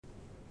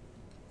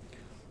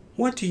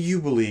What do you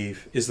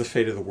believe is the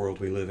fate of the world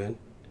we live in?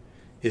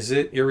 Is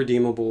it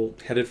irredeemable,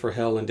 headed for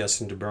hell and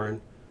destined to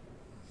burn?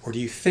 Or do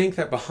you think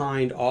that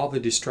behind all the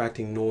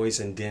distracting noise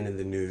and din in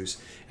the news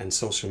and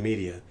social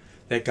media,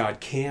 that God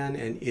can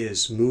and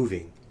is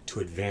moving to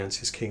advance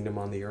his kingdom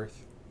on the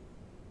earth?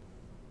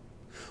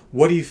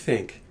 What do you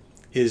think?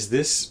 Is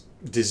this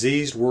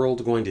diseased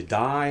world going to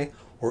die,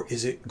 or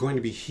is it going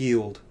to be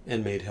healed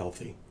and made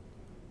healthy?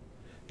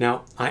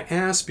 Now, I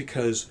ask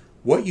because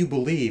what you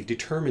believe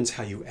determines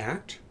how you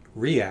act,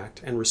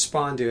 react, and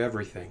respond to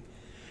everything.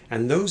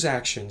 And those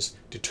actions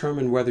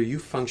determine whether you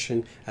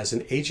function as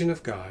an agent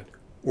of God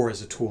or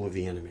as a tool of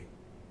the enemy.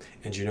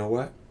 And you know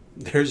what?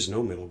 There's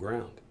no middle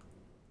ground.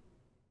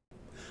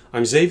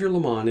 I'm Xavier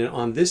Lamont, and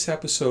on this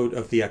episode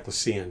of The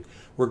Ecclesian,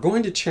 we're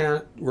going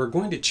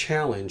to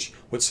challenge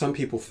what some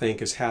people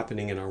think is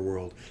happening in our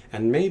world,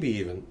 and maybe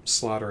even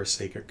slaughter a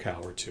sacred cow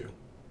or two.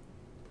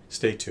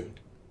 Stay tuned.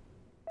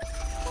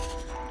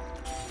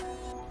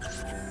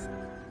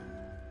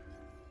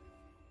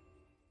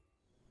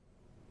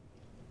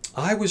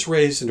 I was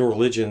raised in a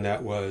religion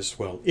that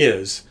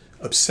is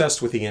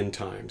obsessed with the end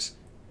times.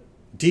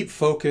 Deep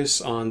focus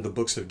on the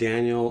books of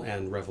Daniel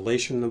and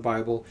Revelation in the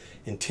Bible,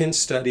 intense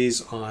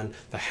studies on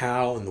the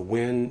how and the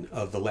when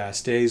of the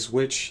last days,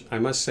 which I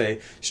must say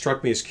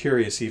struck me as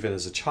curious even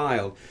as a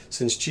child,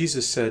 since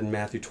Jesus said in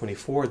Matthew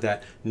 24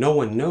 that no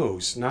one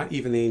knows, not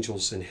even the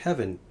angels in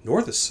heaven,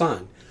 nor the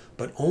Son,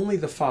 but only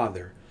the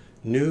Father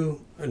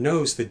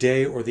knows the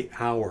day or the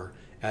hour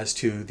as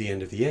to the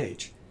end of the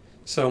age.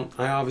 So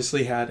I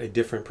obviously had a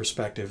different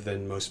perspective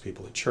than most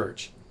people at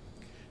church.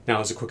 Now,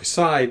 as a quick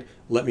aside,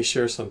 let me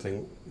share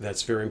something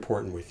that's very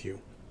important with you.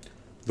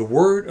 The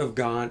Word of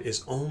God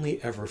is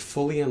only ever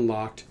fully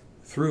unlocked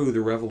through the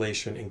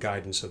revelation and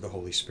guidance of the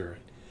Holy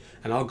Spirit.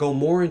 And I'll go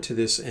more into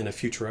this in a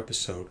future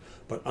episode,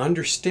 but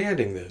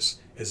understanding this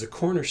is a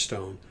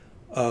cornerstone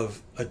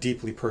of a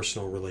deeply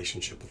personal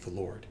relationship with the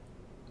Lord.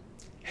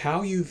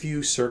 How you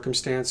view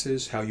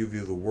circumstances, how you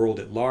view the world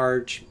at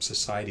large,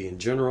 society in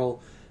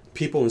general,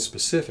 people in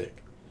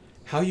specific,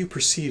 how you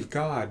perceive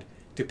God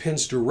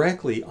depends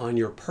directly on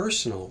your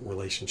personal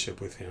relationship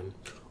with him,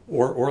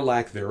 or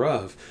lack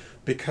thereof,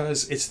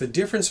 because it's the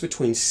difference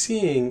between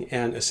seeing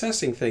and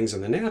assessing things in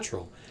the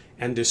natural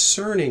and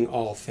discerning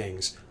all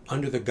things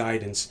under the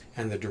guidance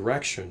and the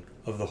direction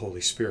of the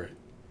Holy Spirit.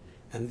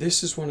 And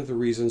this is one of the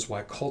reasons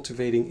why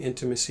cultivating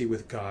intimacy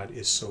with God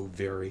is so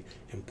very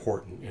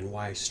important, and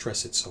why I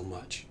stress it so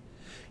much.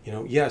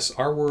 Yes,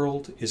 our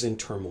world is in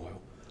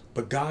turmoil,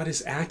 but God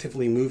is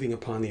actively moving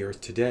upon the earth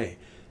today.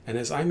 And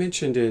as I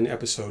mentioned in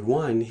episode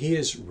 1, he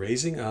is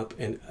raising up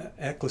an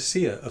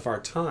ecclesia of our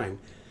time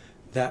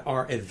that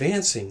are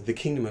advancing the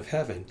kingdom of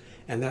heaven,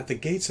 and that the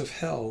gates of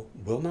hell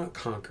will not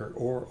conquer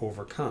or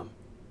overcome.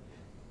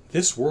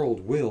 This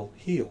world will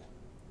heal.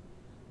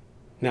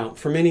 Now,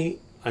 for many,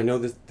 I know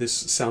that this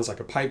sounds like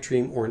a pipe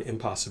dream or an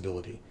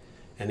impossibility.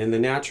 And in the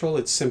natural,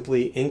 it's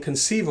simply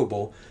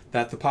inconceivable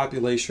that the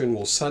population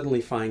will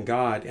suddenly find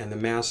God and the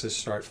masses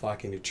start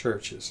flocking to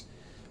churches.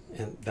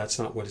 And that's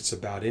not what it's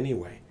about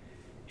anyway.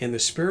 In the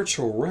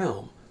spiritual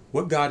realm,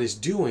 what God is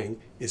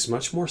doing is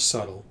much more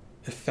subtle,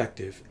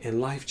 effective,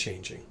 and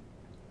life-changing.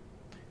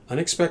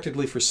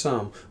 Unexpectedly for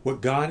some,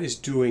 what God is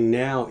doing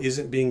now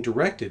isn't being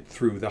directed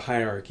through the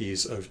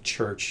hierarchies of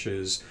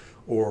churches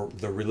or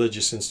the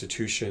religious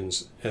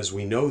institutions as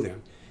we know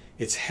them.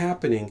 It's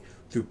happening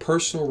through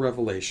personal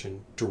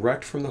revelation,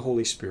 direct from the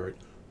Holy Spirit,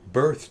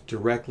 birthed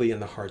directly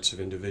in the hearts of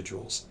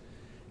individuals.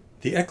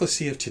 The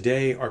ecclesia of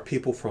today are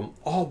people from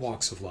all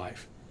walks of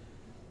life.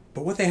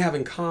 But what they have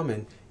in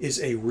common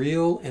is a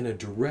real and a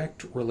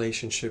direct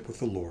relationship with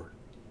the Lord,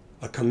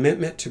 a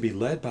commitment to be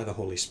led by the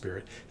Holy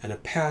Spirit, and a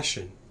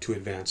passion to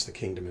advance the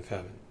kingdom of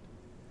heaven.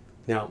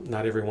 Now,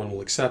 not everyone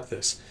will accept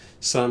this.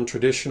 Some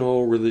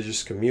traditional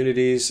religious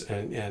communities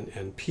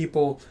and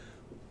people,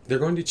 they're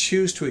going to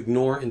choose to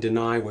ignore and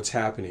deny what's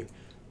happening.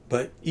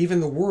 But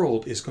even the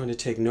world is going to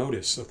take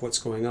notice of what's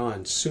going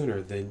on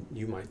sooner than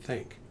you might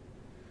think.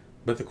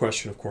 But the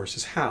question, of course,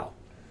 is how?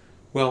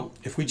 Well,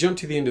 if we jump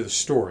to the end of the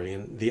story,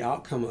 and the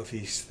outcome of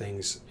these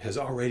things has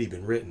already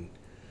been written,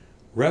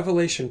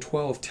 Revelation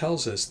 12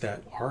 tells us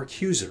that our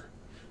accuser,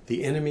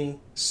 the enemy,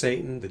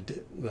 Satan,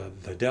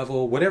 the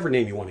devil, whatever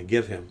name you want to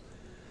give him,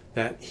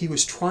 that he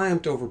was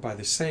triumphed over by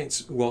the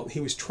saints. Well,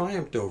 he was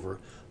triumphed over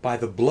by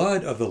the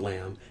blood of the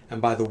Lamb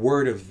and by the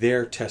word of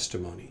their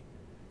testimony.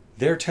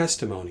 Their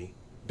testimony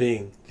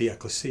being the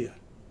ecclesia.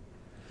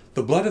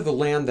 The blood of the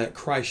Lamb that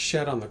Christ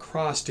shed on the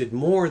cross did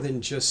more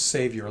than just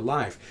save your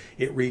life.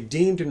 It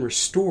redeemed and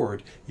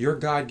restored your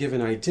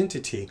God-given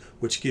identity,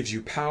 which gives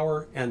you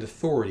power and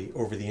authority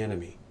over the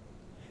enemy.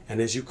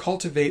 And as you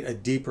cultivate a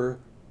deeper,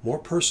 more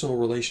personal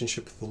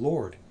relationship with the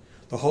Lord,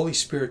 the Holy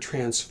Spirit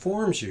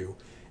transforms you,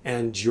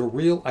 and your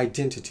real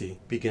identity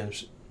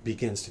begins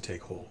to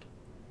take hold.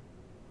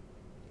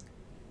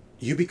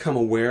 You become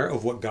aware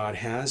of what God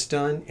has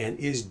done and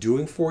is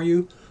doing for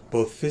you,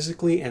 both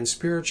physically and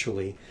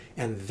spiritually,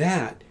 and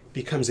that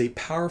becomes a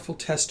powerful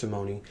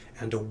testimony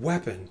and a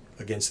weapon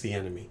against the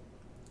enemy.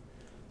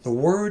 The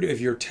word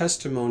of your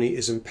testimony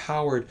is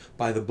empowered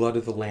by the blood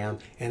of the Lamb,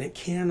 and it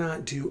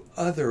cannot do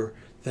other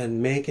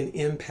than make an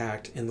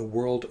impact in the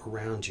world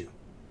around you.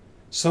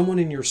 Someone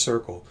in your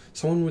circle,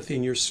 someone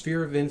within your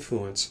sphere of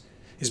influence,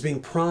 is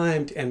being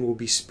primed and will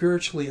be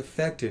spiritually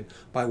affected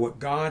by what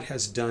God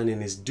has done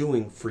and is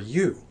doing for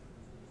you.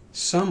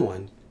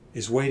 Someone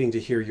is waiting to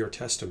hear your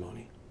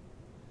testimony.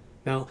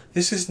 Now,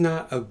 this is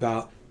not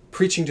about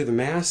preaching to the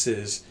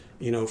masses,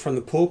 from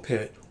the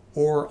pulpit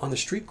or on the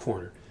street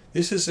corner.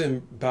 This is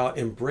about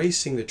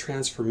embracing the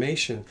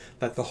transformation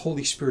that the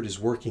Holy Spirit is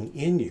working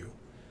in you,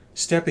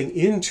 stepping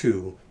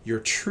into your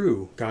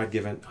true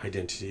God-given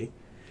identity,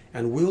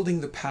 and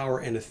wielding the power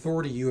and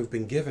authority you have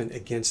been given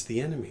against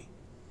the enemy.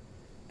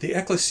 The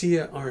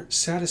ecclesia aren't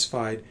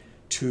satisfied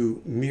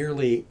to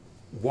merely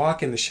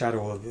walk in the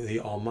shadow of the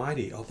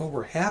Almighty, although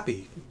we're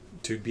happy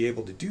to be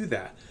able to do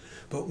that.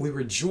 But we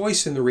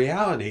rejoice in the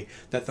reality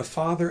that the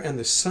Father and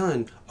the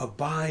Son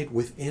abide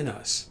within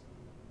us.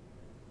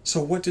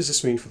 So what does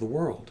this mean for the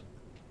world?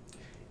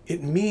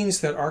 It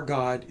means that our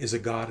God is a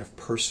God of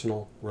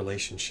personal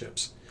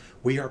relationships.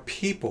 We are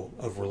people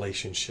of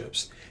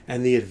relationships,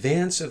 and the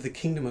advance of the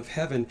kingdom of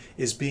heaven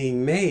is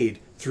being made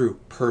through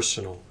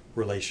personal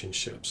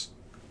relationships.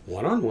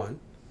 One-on-one,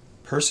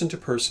 person to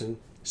person,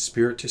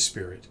 spirit to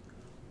spirit,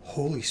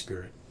 Holy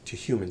Spirit to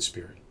human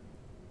spirit.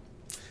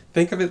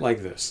 Think of it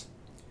like this.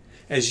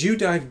 As you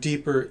dive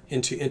deeper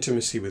into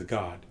intimacy with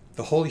God,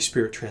 the Holy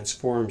Spirit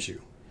transforms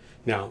you.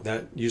 Now,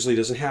 that usually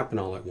doesn't happen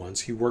all at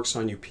once. He works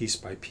on you piece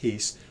by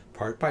piece,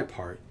 part by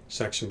part,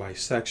 section by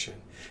section.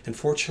 And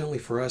fortunately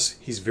for us,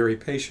 He's very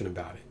patient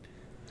about it.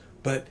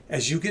 But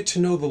as you get to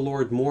know the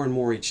Lord more and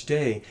more each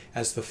day,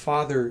 as the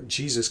Father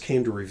Jesus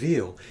came to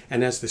reveal,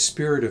 and as the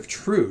Spirit of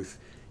truth,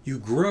 you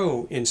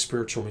grow in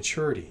spiritual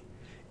maturity.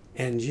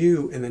 And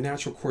you, in the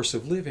natural course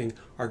of living,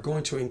 are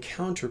going to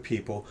encounter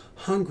people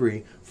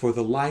hungry for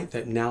the light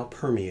that now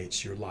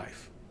permeates your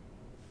life.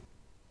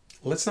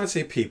 Let's not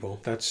say people,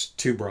 that's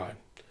too broad.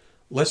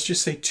 Let's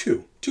just say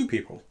two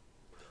people.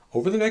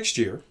 Over the next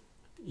year,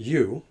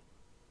 you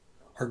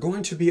are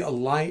going to be a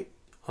light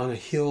on a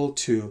hill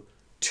to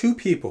two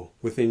people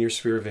within your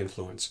sphere of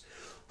influence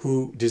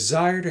who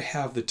desire to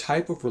have the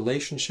type of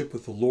relationship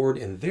with the Lord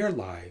in their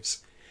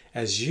lives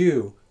as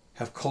you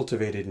have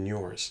cultivated in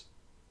yours.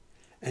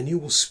 And you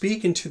will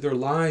speak into their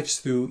lives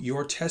through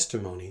your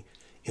testimony,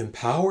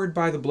 empowered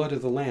by the blood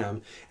of the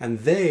Lamb, and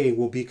they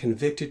will be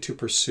convicted to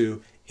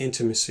pursue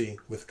intimacy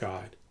with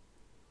God.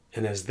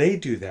 And as they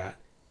do that,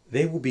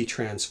 they will be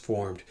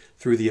transformed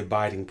through the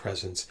abiding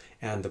presence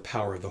and the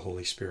power of the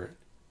Holy Spirit.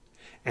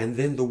 And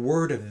then the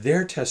word of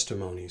their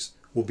testimonies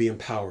will be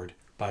empowered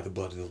by the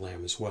blood of the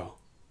Lamb as well.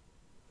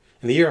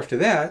 And the year after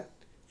that,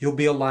 you'll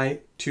be a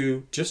light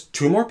to just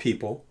two more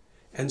people,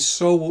 and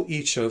so will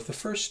each of the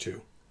first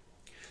two.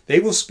 They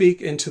will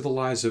speak into the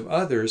lives of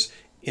others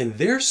in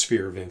their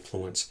sphere of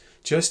influence,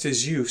 just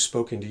as you've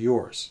spoken to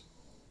yours.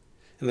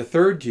 In the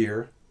third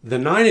year, the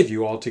 9 of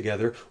you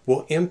altogether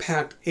will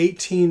impact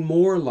 18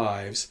 more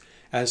lives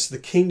as the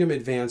kingdom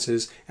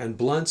advances and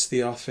blunts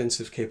the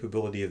offensive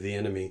capability of the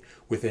enemy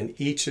within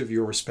each of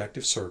your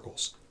respective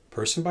circles,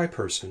 person by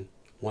person,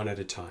 one at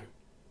a time.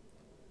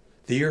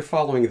 The year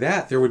following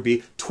that, there would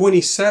be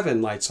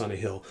 27 lights on a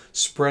hill,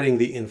 spreading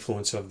the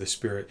influence of the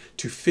Spirit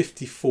to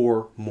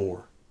 54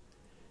 more.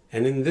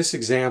 And in this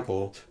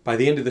example, by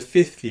the end of the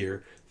 5th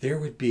year, there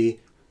would be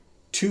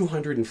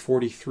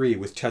 243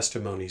 with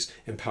testimonies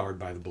empowered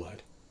by the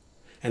blood.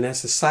 And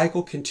as the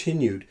cycle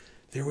continued,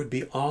 there would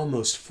be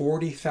almost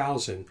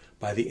 40,000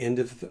 by the end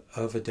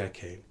of a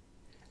decade.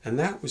 And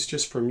that was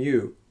just from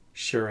you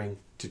sharing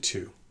to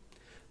two.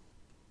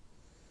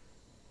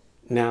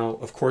 Now,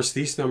 of course,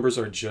 these numbers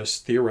are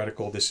just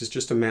theoretical. This is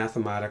just a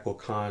mathematical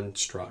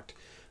construct.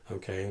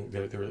 Okay,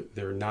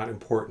 they're not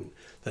important.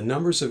 The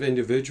numbers of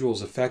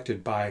individuals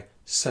affected by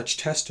such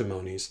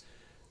testimonies,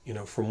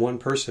 from one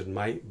person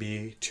might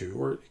be 2,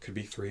 or it could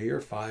be 3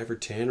 or 5 or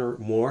 10 or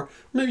more, or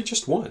maybe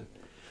just 1.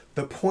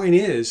 The point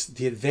is,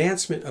 the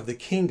advancement of the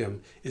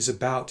kingdom is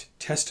about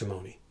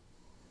testimony,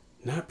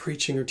 not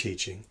preaching or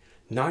teaching,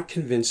 not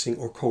convincing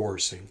or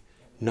coercing,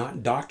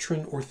 not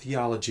doctrine or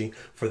theology,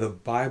 for the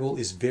Bible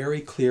is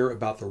very clear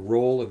about the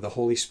role of the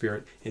Holy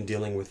Spirit in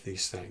dealing with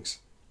these things.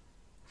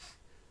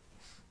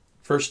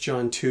 1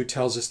 John 2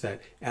 tells us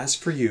that, as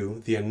for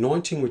you, the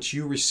anointing which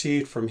you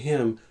received from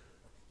Him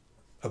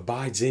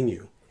abides in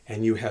you,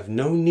 and you have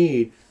no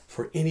need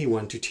for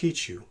anyone to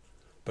teach you.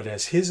 But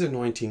as His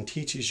anointing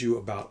teaches you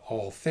about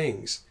all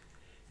things,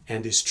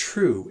 and is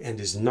true and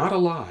is not a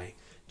lie,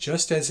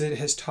 just as it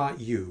has taught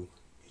you,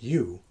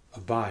 you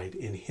abide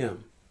in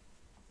Him.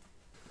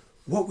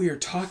 What we are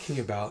talking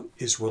about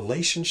is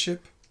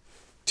relationship,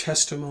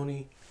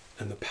 testimony,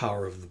 and the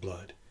power of the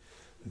blood.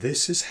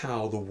 This is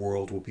how the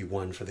world will be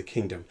won for the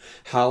kingdom,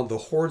 how the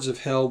hordes of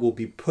hell will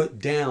be put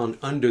down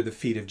under the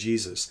feet of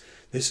Jesus.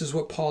 This is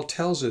what Paul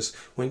tells us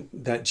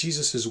that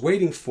Jesus is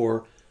waiting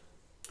for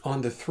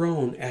on the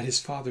throne at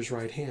His Father's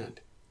right hand.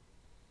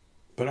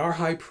 But our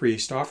high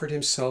priest offered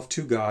himself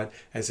to God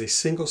as a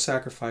single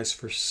sacrifice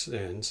for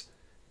sins,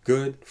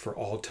 good for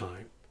all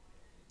time.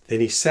 Then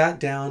he sat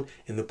down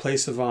in the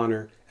place of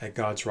honor at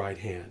God's right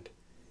hand.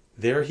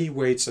 There he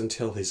waits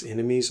until his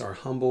enemies are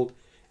humbled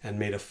and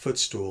made a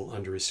footstool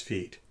under his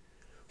feet.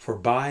 For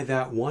by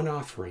that one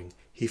offering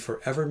he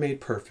forever made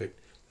perfect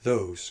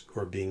those who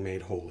are being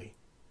made holy.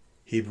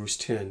 Hebrews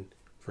 10,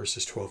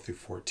 verses 12 through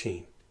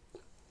 14.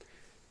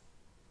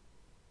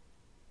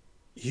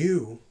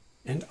 You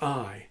and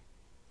I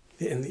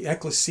and the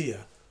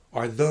ecclesia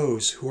are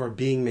those who are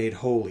being made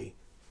holy.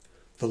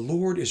 The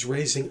Lord is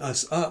raising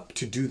us up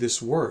to do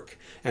this work,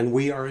 and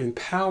we are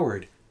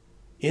empowered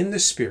in the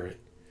Spirit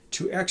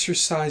to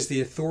exercise the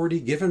authority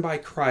given by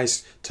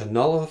Christ to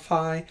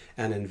nullify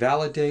and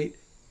invalidate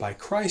by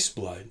Christ's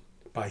blood,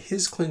 by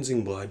his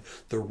cleansing blood,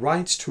 the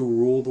rights to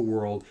rule the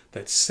world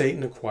that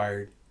Satan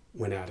acquired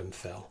when Adam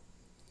fell.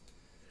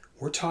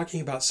 We're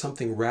talking about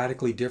something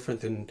radically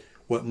different than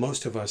what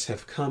most of us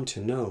have come to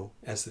know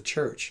as the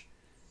church.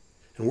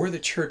 And where the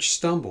church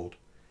stumbled,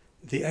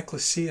 the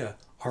ecclesia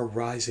are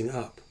rising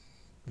up.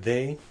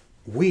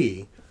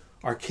 We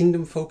are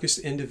kingdom-focused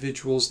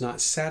individuals not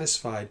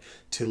satisfied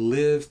to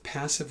live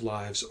passive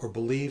lives or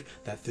believe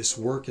that this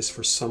work is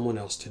for someone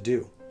else to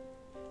do.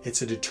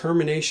 It's a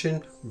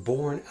determination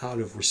born out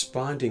of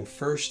responding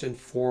first and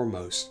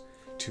foremost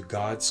to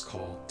God's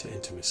call to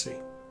intimacy.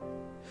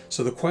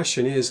 So the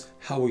question is,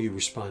 how will you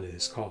respond to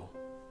his call?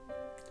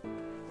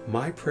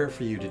 My prayer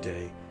for you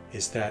today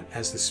is that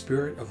as the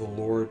Spirit of the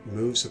Lord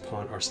moves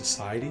upon our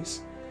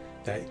societies,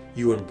 that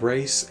you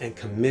embrace and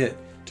commit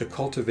to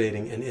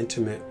cultivating an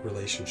intimate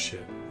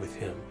relationship with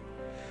him.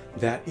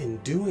 That in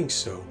doing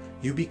so,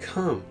 you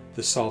become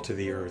the salt of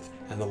the earth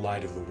and the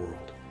light of the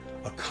world,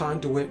 a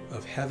conduit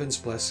of heaven's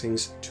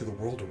blessings to the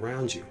world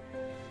around you.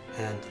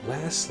 And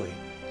lastly,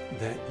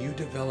 that you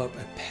develop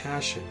a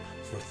passion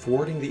for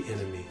thwarting the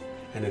enemy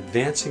and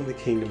advancing the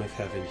kingdom of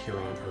heaven here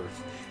on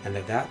earth, and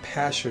that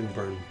passion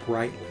burn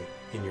brightly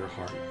in your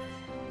heart.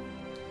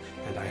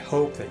 And I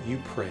hope that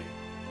you pray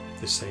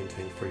the same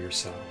thing for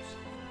yourselves.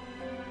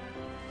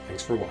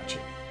 Thanks for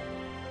watching.